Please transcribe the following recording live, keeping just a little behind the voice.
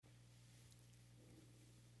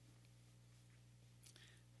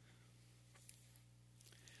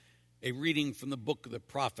A reading from the book of the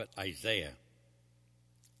prophet Isaiah.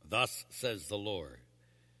 Thus says the Lord,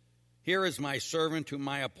 Here is my servant whom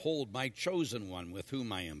I uphold, my chosen one with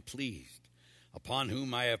whom I am pleased, upon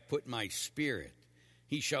whom I have put my spirit.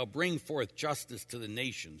 He shall bring forth justice to the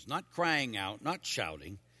nations, not crying out, not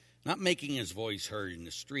shouting, not making his voice heard in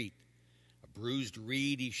the street. A bruised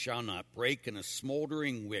reed he shall not break, and a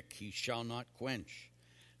smoldering wick he shall not quench.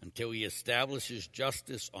 Until he establishes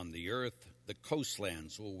justice on the earth, the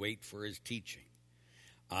coastlands will wait for his teaching.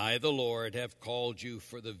 I, the Lord, have called you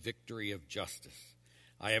for the victory of justice.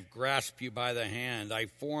 I have grasped you by the hand. I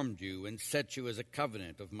formed you and set you as a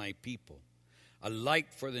covenant of my people, a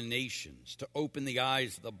light for the nations, to open the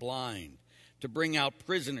eyes of the blind, to bring out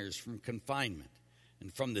prisoners from confinement,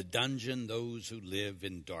 and from the dungeon those who live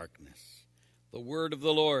in darkness. The word of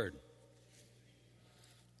the Lord.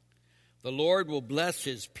 The Lord will bless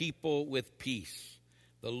his people with peace.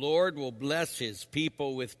 The Lord will bless his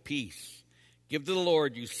people with peace. Give to the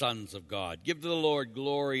Lord, you sons of God. Give to the Lord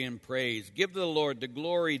glory and praise. Give to the Lord the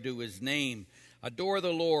glory due his name. Adore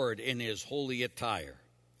the Lord in his holy attire.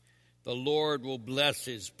 The Lord will bless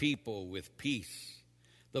his people with peace.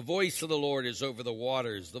 The voice of the Lord is over the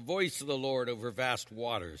waters. The voice of the Lord over vast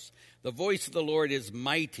waters. The voice of the Lord is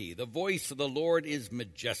mighty. The voice of the Lord is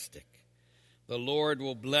majestic. The Lord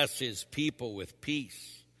will bless his people with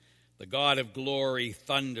peace. The God of glory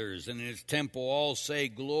thunders, and in his temple all say,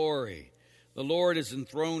 Glory. The Lord is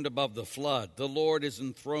enthroned above the flood. The Lord is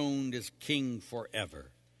enthroned as king forever.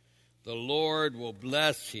 The Lord will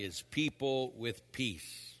bless his people with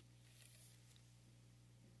peace.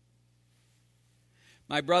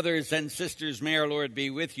 My brothers and sisters, may our Lord be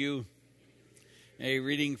with you. A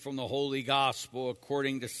reading from the Holy Gospel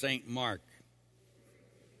according to St. Mark.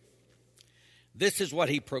 This is what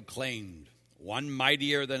he proclaimed. One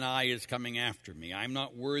mightier than I is coming after me. I am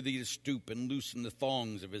not worthy to stoop and loosen the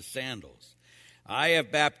thongs of his sandals. I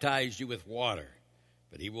have baptized you with water,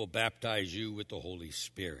 but he will baptize you with the Holy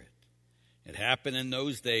Spirit. It happened in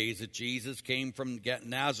those days that Jesus came from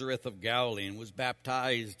Nazareth of Galilee and was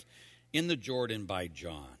baptized in the Jordan by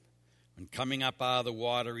John. When coming up out of the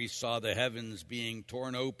water, he saw the heavens being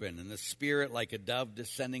torn open and the Spirit like a dove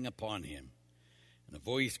descending upon him. And a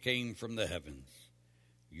voice came from the heavens.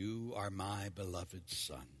 You are my beloved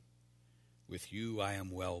Son. With you I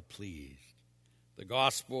am well pleased. The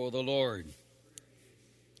Gospel of the Lord.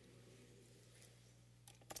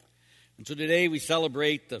 And so today we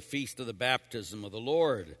celebrate the feast of the baptism of the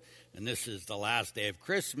Lord. And this is the last day of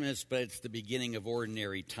Christmas, but it's the beginning of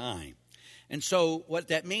ordinary time. And so what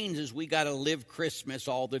that means is we got to live Christmas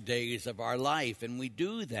all the days of our life. And we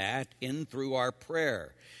do that in through our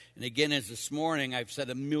prayer. And again, as this morning I've said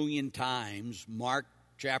 1,000,000 times, Mark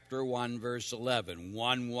chapter 1, verse 11,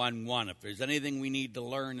 1:1:1. If there's anything we need to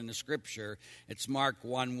learn in the Scripture, it's Mark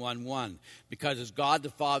 1:1:1. Because as God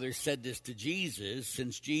the Father said this to Jesus,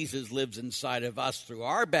 since Jesus lives inside of us through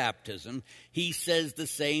our baptism, he says the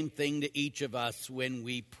same thing to each of us when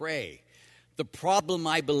we pray. The problem,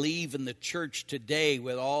 I believe, in the church today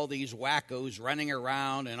with all these wackos running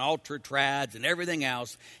around and ultra-trads and everything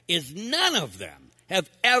else is none of them have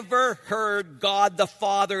ever heard God the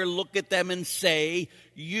Father look at them and say,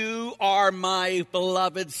 you are my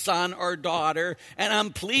beloved son or daughter, and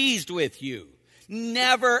I'm pleased with you.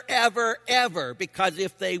 Never, ever, ever, because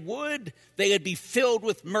if they would be filled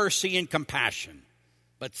with mercy and compassion.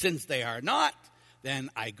 But since they are not, then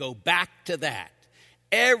I go back to that.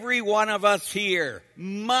 Every one of us here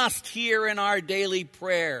must hear in our daily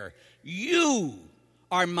prayer, you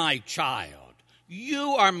are my child.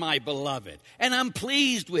 You are my beloved, and I'm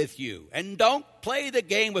pleased with you. And don't play the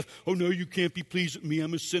game with, oh, no, you can't be pleased with me.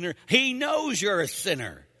 I'm a sinner. He knows you're a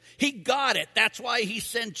sinner. He got it. That's why he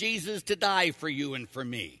sent Jesus to die for you and for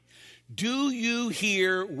me. Do you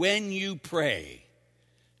hear when you pray,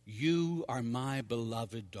 you are my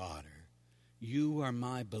beloved daughter. You are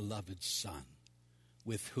my beloved son,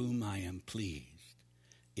 with whom I am pleased.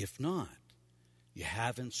 If not, you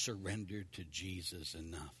haven't surrendered to Jesus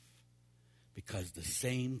enough. Because the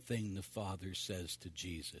same thing the Father says to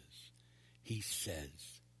Jesus, he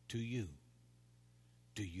says to you.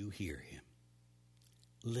 Do you hear him?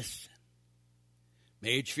 Listen.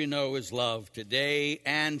 May each of you know his love today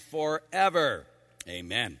and forever.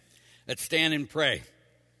 Amen. Let's stand and pray.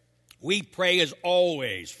 We pray as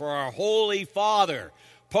always for our Holy Father,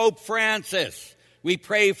 Pope Francis. We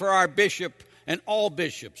pray for our bishop and all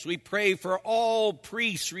bishops. We pray for all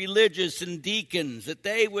priests, religious, and deacons, that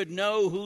they would know who